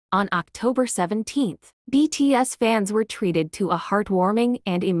On October 17th, BTS fans were treated to a heartwarming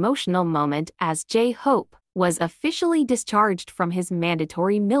and emotional moment as J-Hope was officially discharged from his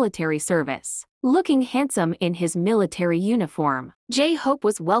mandatory military service. Looking handsome in his military uniform, J-Hope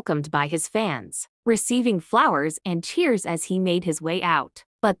was welcomed by his fans, receiving flowers and cheers as he made his way out.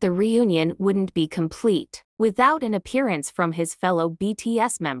 But the reunion wouldn't be complete without an appearance from his fellow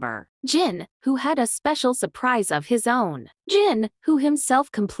BTS member, Jin, who had a special surprise of his own. Jin, who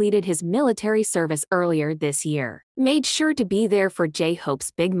himself completed his military service earlier this year, made sure to be there for J-Hope's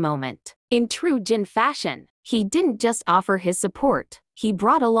big moment. In true Jin fashion, he didn't just offer his support, he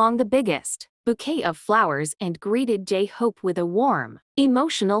brought along the biggest bouquet of flowers and greeted J-Hope with a warm,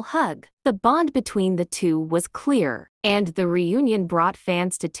 emotional hug. The bond between the two was clear, and the reunion brought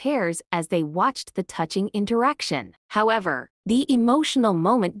fans to tears as they watched the touching interaction. However, the emotional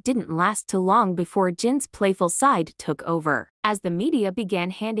moment didn't last too long before Jin's playful side took over. As the media began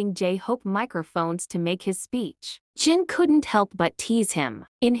handing J-Hope microphones to make his speech, Jin couldn't help but tease him.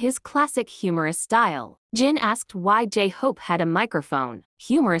 In his classic humorous style, Jin asked why J-Hope had a microphone,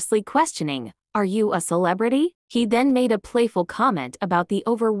 humorously questioning, "Are you a celebrity?" He then made a playful comment about the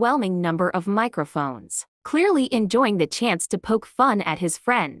overwhelming number of microphones, clearly enjoying the chance to poke fun at his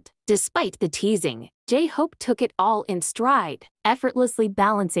friend. Despite the teasing, J-Hope took it all in stride, effortlessly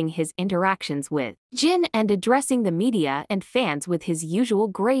balancing his interactions with Jin and addressing the media and fans with his usual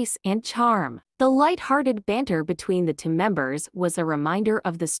grace and charm. The light-hearted banter between the two members was a reminder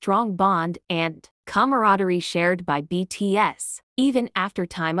of the strong bond and camaraderie shared by BTS, even after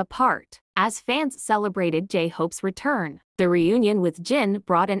time apart. As fans celebrated J-Hope's return, the reunion with Jin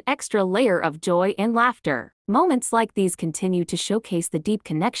brought an extra layer of joy and laughter. Moments like these continue to showcase the deep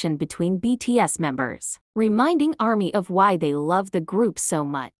connection between BTS members, reminding ARMY of why they love the group so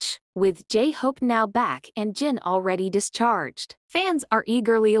much. With J-Hope now back and Jin already discharged, fans are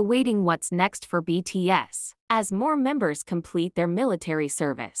eagerly awaiting what's next for BTS as more members complete their military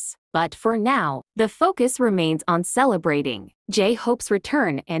service. But for now, the focus remains on celebrating J-Hope's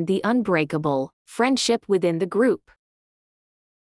return and the unbreakable friendship within the group.